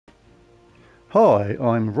Hi,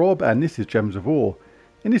 I'm Rob and this is Gems of War.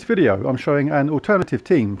 In this video I'm showing an alternative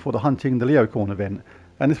team for the Hunting the Leocorn event,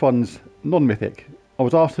 and this one's non-mythic. I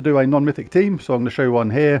was asked to do a non-mythic team, so I'm going to show one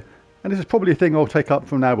here, and this is probably a thing I'll take up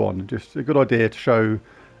from now on. Just a good idea to show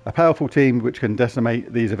a powerful team which can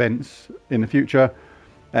decimate these events in the future,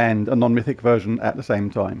 and a non-mythic version at the same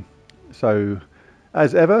time. So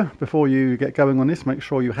as ever, before you get going on this, make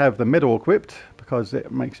sure you have the medal equipped, because it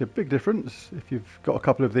makes a big difference. If you've got a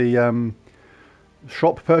couple of the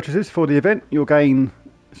shop purchases for the event, you'll gain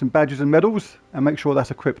some badges and medals, and make sure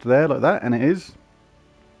that's equipped there like that, and it is.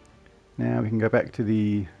 Now we can go back to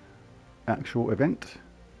the actual event.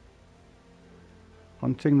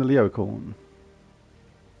 Hunting the Leocorn.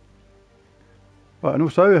 Right, and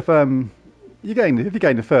also if you gain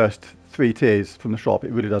the first 3 tiers from the shop,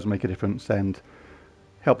 it really does make a difference and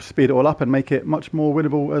helps speed it all up and make it much more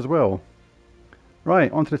winnable as well.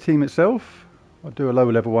 Right, onto the team itself. I'll do a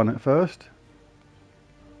lower level one at first.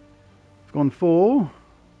 I've gone for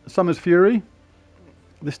Summer's Fury.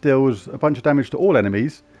 This deals a bunch of damage to all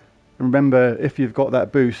enemies. And remember, if you've got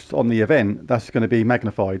that boost on the event, that's going to be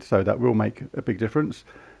magnified, so that will make a big difference.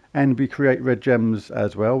 And we create red gems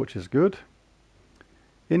as well, which is good.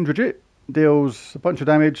 Indrajit deals a bunch of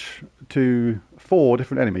damage to 4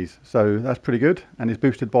 different enemies, so that's pretty good, and is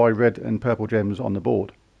boosted by red and purple gems on the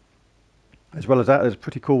board. As well as that, there's a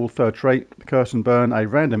pretty cool third trait, curse and burn a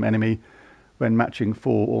random enemy when matching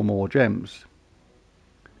 4 or more gems.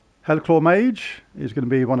 Hellclaw Mage is going to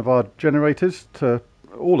be one of our generators to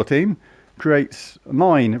all the team. Creates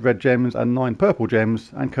 9 red gems and 9 purple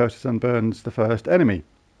gems, and curses and burns the first enemy,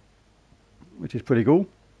 which is pretty cool.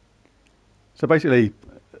 So basically,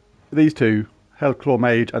 these two, Hellclaw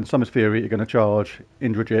Mage and Summer's Fury, are going to charge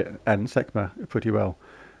Indrajit and Sekhmet pretty well.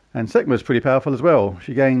 And Sekhmet's pretty powerful as well.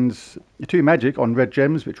 She gains 2 magic on red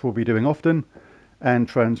gems, which we'll be doing often, and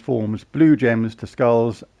transforms blue gems to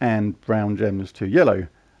skulls and brown gems to yellow,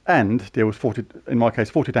 and deals 40, in my case,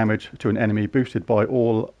 40 damage to an enemy boosted by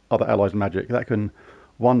all other allies' magic. That can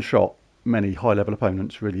one-shot many high-level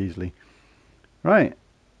opponents really easily. Right,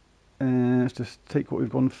 let's just take what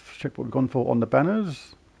we've gone, check what we've gone for on the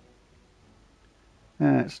banners.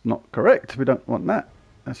 That's not correct. We don't want that.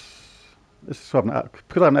 Because I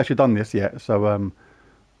haven't actually done this yet, so I'll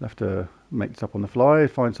have to make this up on the fly,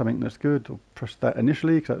 find something that's good. I'll press that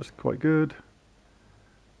initially because that's quite good.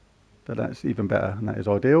 But that's even better, and that is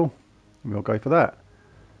ideal. And we'll go for that.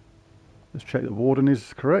 Let's check that Warden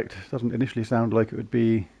is correct. Doesn't initially sound like it would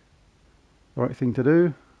be the right thing to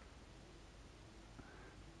do.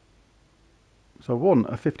 So I want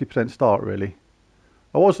a 50% start really.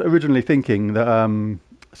 I was originally thinking that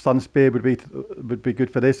Sunspear would be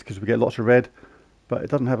good for this because we get lots of red, but it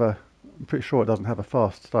doesn't have a. I'm pretty sure it doesn't have a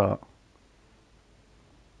fast start.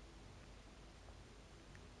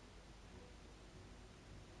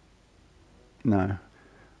 No.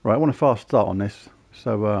 Right, I want a fast start on this,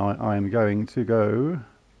 so I am going to go.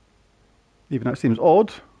 Even though it seems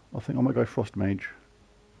odd, I think I might go Frost Mage.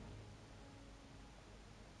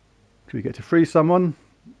 So we get to freeze someone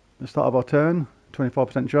at the start of our turn.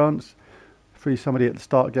 25% chance. Freeze somebody at the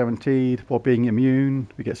start guaranteed while being immune.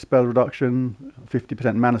 We get spell reduction,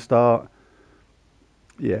 50% mana start.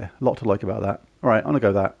 Yeah, a lot to like about that. Alright, I'm going to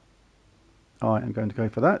go that. I am going to go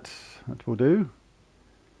for that. That will do.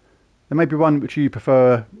 There may be one which you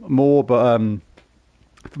prefer more, but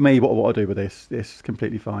for me, what I do with this is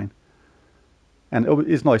completely fine. And it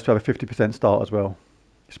is nice to have a 50% start as well.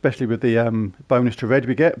 Especially with the bonus to red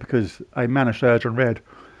we get, because a mana surge on red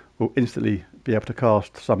will instantly be able to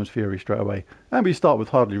cast Summer's Fury straight away. And we start with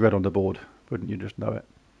hardly red on the board, wouldn't you just know it?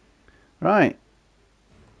 Right.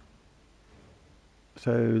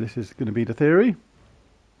 So this is going to be the theory.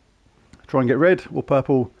 Try and get red or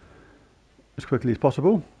purple as quickly as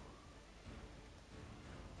possible.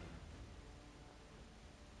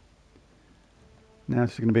 Now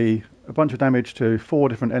this is going to be a bunch of damage to 4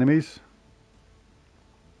 different enemies.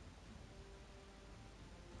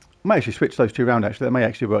 I may actually switch those 2 around actually. That may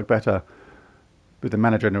actually work better with the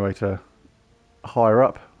mana generator higher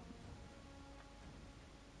up.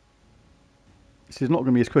 This is not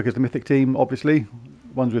going to be as quick as the Mythic team, obviously.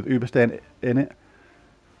 Ones with Uberstein in it.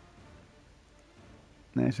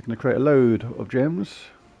 Now it's going to create a load of gems,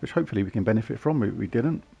 which hopefully we can benefit from. We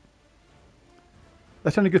didn't.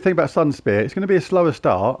 That's the only good thing about Sunspear. It's going to be a slower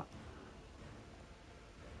start.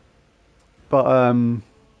 But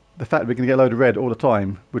the fact that we're going to get a load of red all the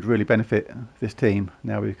time would really benefit this team.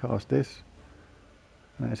 Now we cast this.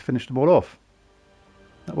 And let's finish them all off.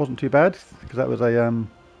 That wasn't too bad, because that was a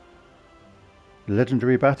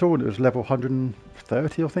legendary battle, and it was level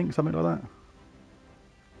 130, I think, something like that.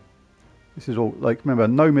 This is all, like, remember,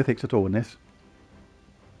 no mythics at all in this.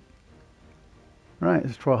 Right,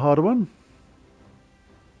 let's try a harder one.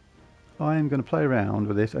 I'm going to play around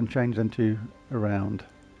with this and change them to around.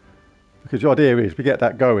 Because the idea is we get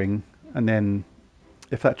that going, and then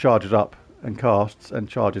if that charges up and casts and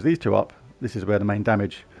charges these two up, this is where the main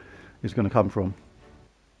damage is going to come from.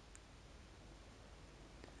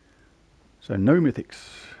 So no mythics.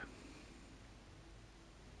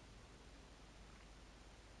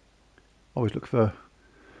 Always look for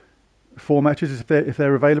 4 matches if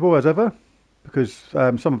they're available as ever, because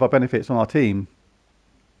some of our benefits on our team,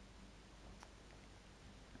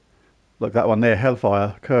 like that one there,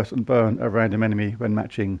 Hellfire, curse and burn a random enemy when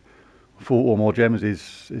matching 4 or more gems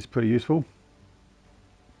is pretty useful.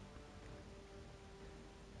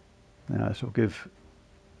 Now this will give,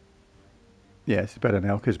 yeah, it's better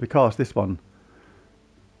now because we cast this one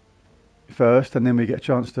first and then we get a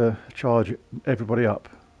chance to charge everybody up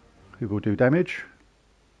who will do damage.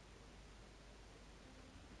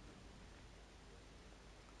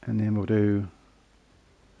 And then we'll do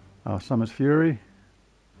our Summer's Fury.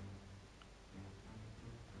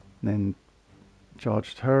 And then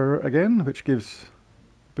charged her again, which gives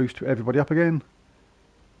boost to everybody up again.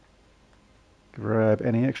 Grab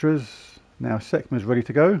any extras. Now Sekhmet's ready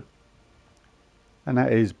to go. And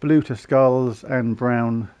that is blue to skulls and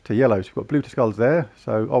brown to yellow. So we've got blue to skulls there,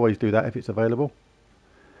 so always do that if it's available.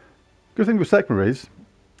 Good thing with Sekhmet is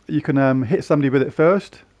you can hit somebody with it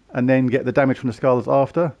first and then get the damage from the skulls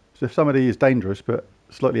after. So if somebody is dangerous but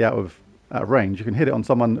slightly out of range, you can hit it on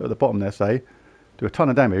someone at the bottom there, say, do a ton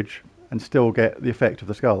of damage and still get the effect of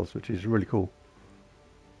the skulls, which is really cool.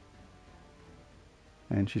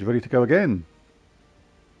 And she's ready to go again.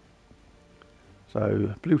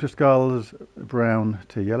 So blue to skulls, brown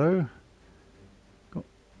to yellow.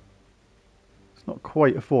 It's not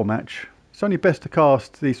quite a 4 match. It's only best to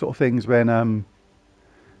cast these sort of things when you've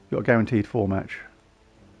got a guaranteed 4 match.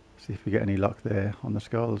 See if we get any luck there on the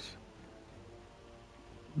skulls.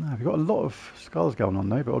 No, we've got a lot of skulls going on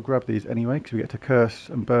though, but I'll grab these anyway because we get to curse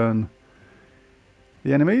and burn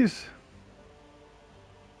the enemies.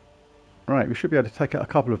 Right, we should be able to take out a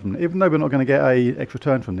couple of them. Even though we're not going to get a extra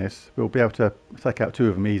turn from this, we'll be able to take out 2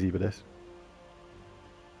 of them easy with this.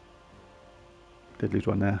 Did lose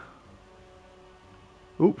one there.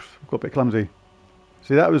 Oops, got a bit clumsy.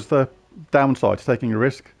 See, that was the downside to taking a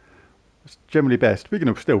risk. It's generally best. We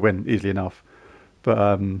can still win easily enough.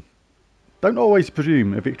 But don't always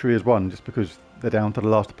presume a victory is won just because they're down to the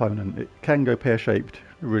last opponent. It can go pear-shaped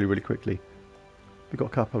really, really quickly. We've got a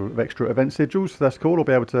couple of extra event sigils, so that's cool. I'll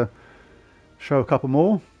be able to show a couple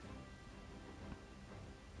more.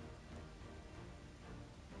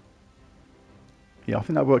 Yeah, I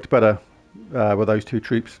think that worked better with those 2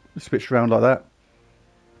 troops switched around like that.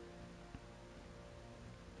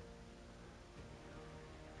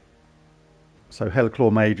 So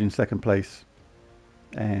Hellclaw Mage in 2nd place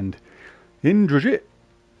and Indrajit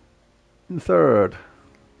in 3rd.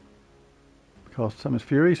 Cast Summer's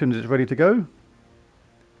Fury as soon as it's ready to go.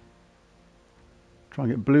 Try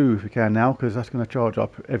and get blue if we can now, because that's going to charge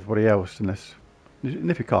up everybody else. And if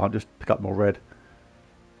you can't, just pick up more red.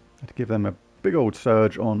 To give them a big old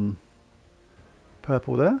surge on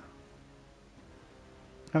purple there.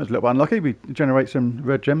 That was a little bit unlucky. We generate some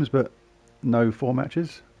red gems, but no 4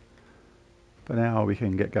 matches. But now we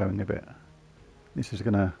can get going a bit. This is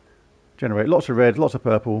going to generate lots of red, lots of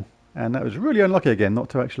purple. And that was really unlucky again, not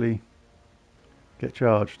to actually get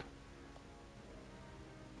charged.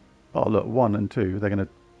 Oh look, 1 and 2, they're going to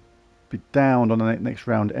be down on the next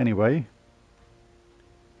round anyway.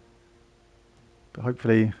 But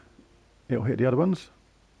hopefully it'll hit the other ones.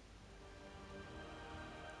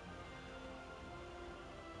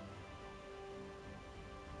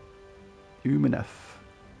 Umineth.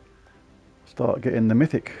 Start getting the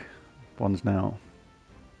mythic ones now.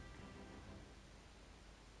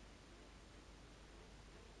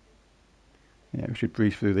 Yeah, we should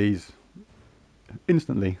breeze through these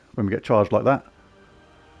instantly when we get charged like that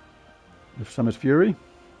with Summer's Fury.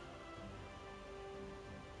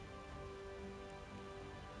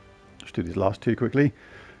 Just do these last 2 quickly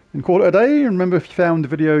and call it a day. And remember, if you found the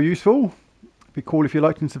video useful, it'd be cool if you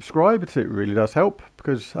liked and subscribed. It really does help,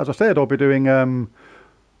 because as I said, I'll be doing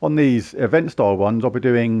on these event style ones, I'll be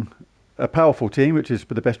doing a powerful team, which is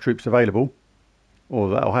for the best troops available, or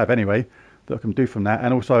that I'll have anyway, that I can do from that,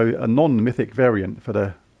 and also a non-mythic variant for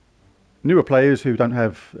the newer players who don't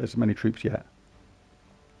have as many troops yet.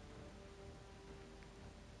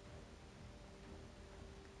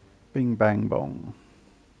 Bing bang bong.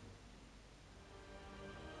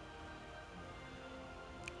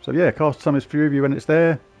 So yeah, cast Summer's Fury when it's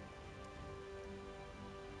there.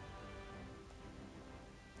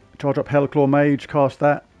 Charge up Hellclaw Mage, cast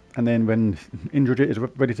that and then when Indrajit is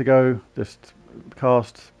ready to go, just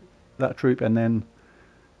cast that troop, and then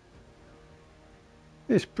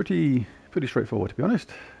it's pretty straightforward, to be honest.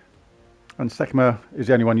 And Sekma is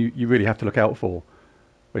the only one you really have to look out for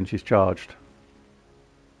when she's charged.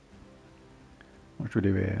 What should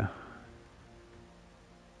we do here?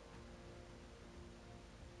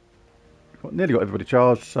 Nearly got everybody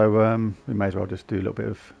charged, so we may as well just do a little bit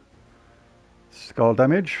of skull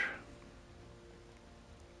damage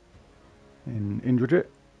in Indrajit.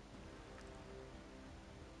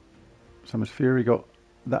 Summer's Fury got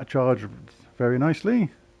that charge very nicely,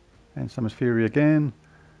 and Summer's Fury again.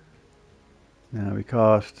 Now we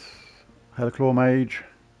cast Leocorn Mage.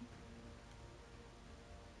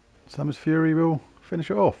 Summer's Fury will finish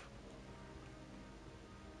it off.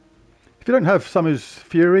 If you don't have Summer's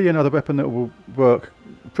Fury, another weapon that will work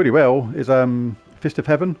pretty well is Fist of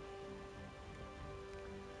Heaven.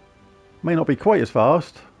 May not be quite as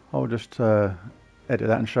fast. I'll just edit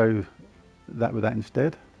that and show that with that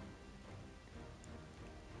instead.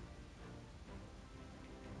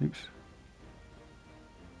 Oops.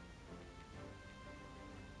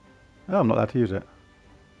 Oh, I'm not allowed to use it.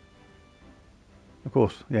 Of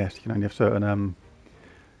course, yes, you can only have certain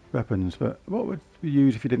weapons, but what would we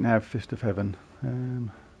use if you didn't have Fist of Heaven?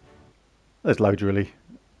 There's loads really.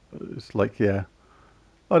 It's like, yeah.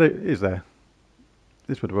 Oh, it is there.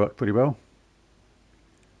 This would work pretty well.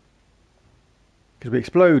 Because we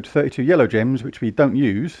explode 32 yellow gems, which we don't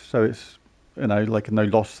use, so it's, you know, like no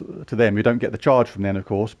loss to them. We don't get the charge from them, of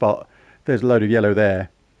course, but if there's a load of yellow there,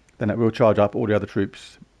 then it will charge up all the other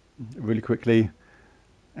troops really quickly.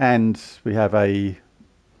 And we have a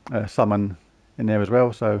summon in there as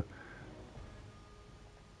well, so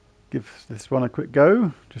give this one a quick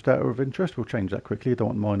go, just out of interest. We'll change that quickly. I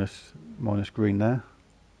don't want minus green there.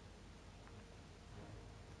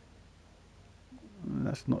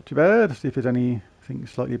 That's not too bad. Let's see if there's anything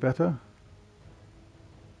slightly better.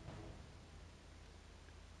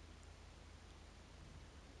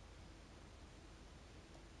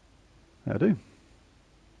 That'll do.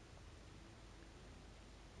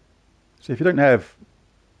 So if you don't have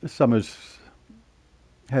Summer's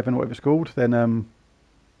Heaven, whatever it's called, then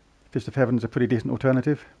Fist of Heaven is a pretty decent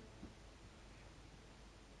alternative.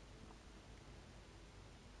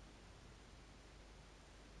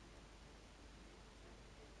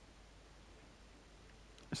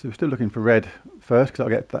 So we're still looking for red first, because I'll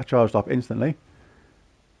get that charged up instantly.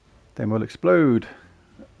 Then we'll explode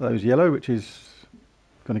those yellow, which is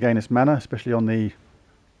going to gain us mana, especially on the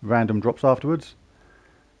random drops afterwards.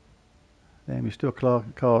 Then we still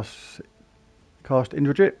cast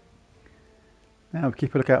Indrajit. Now we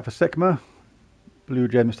keep a lookout for Sekma. Blue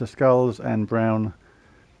gems to skulls and brown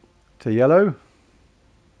to yellow.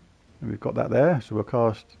 And we've got that there, so we'll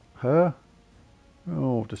cast her.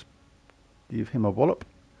 Oh, just give him a wallop.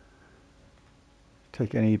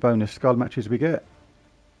 Take any bonus skull matches we get.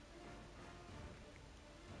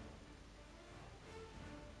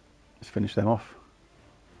 Let's finish them off.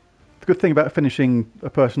 The good thing about finishing a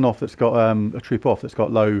person off that's got a troop off that's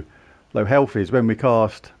got low health is when we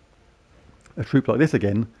cast a troop like this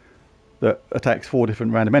again that attacks 4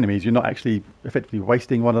 different random enemies, you're not actually effectively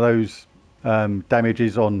wasting one of those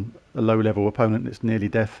damages on a low level opponent that's nearly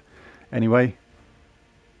death anyway.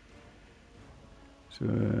 So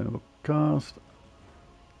we'll cast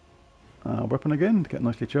our weapon again to get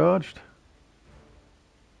nicely charged.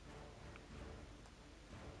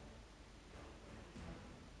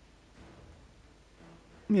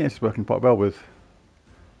 Yeah, it's working quite well with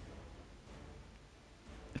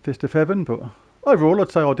Fist of Heaven, but overall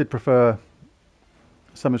I'd say I did prefer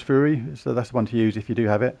Summer's Fury, so that's the one to use if you do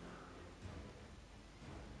have it.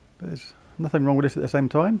 But there's nothing wrong with this at the same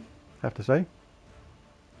time, I have to say.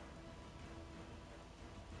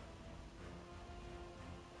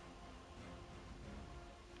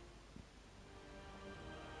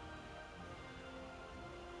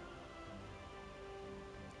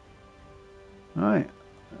 Alright,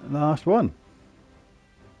 last one.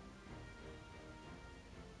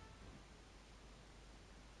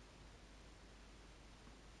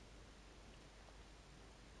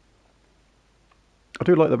 I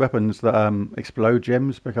do like the weapons that explode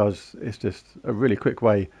gems, because it's just a really quick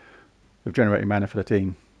way of generating mana for the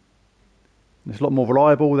team. It's a lot more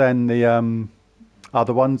reliable than the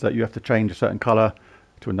other ones that you have to change a certain colour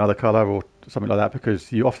to another colour or something like that,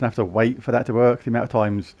 because you often have to wait for that to work. The amount of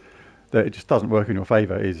times that it just doesn't work in your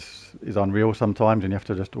favour is unreal sometimes, and you have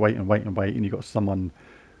to just wait and wait and wait, and you've got someone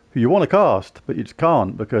who you want to cast but you just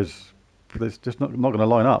can't, because it's just not going to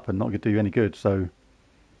line up and not going to do you any good. So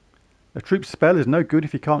a troop spell is no good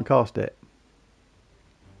if you can't cast it,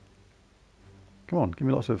 Come on, give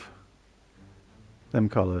me lots of them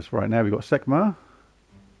colours. Right, now we've got Sekma.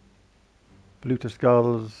 Blue to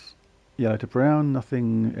skulls, yellow to brown.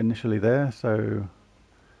 Nothing initially there, so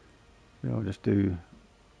we'll just do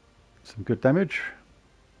some good damage.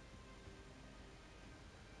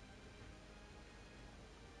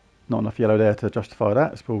 Not enough yellow there to justify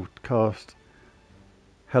that, so we'll cast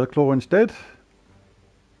Leocorn instead.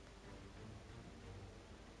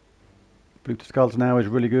 Blue to skulls now is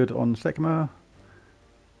really good on Sekma.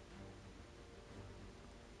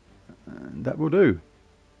 And that will do.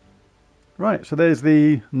 Right, so there's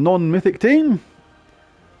the non-mythic team.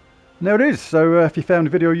 There it is. So if you found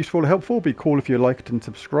the video useful or helpful, it'd be cool if you liked and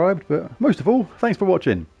subscribed. But most of all, thanks for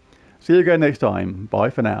watching. See you again next time. Bye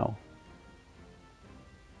for now.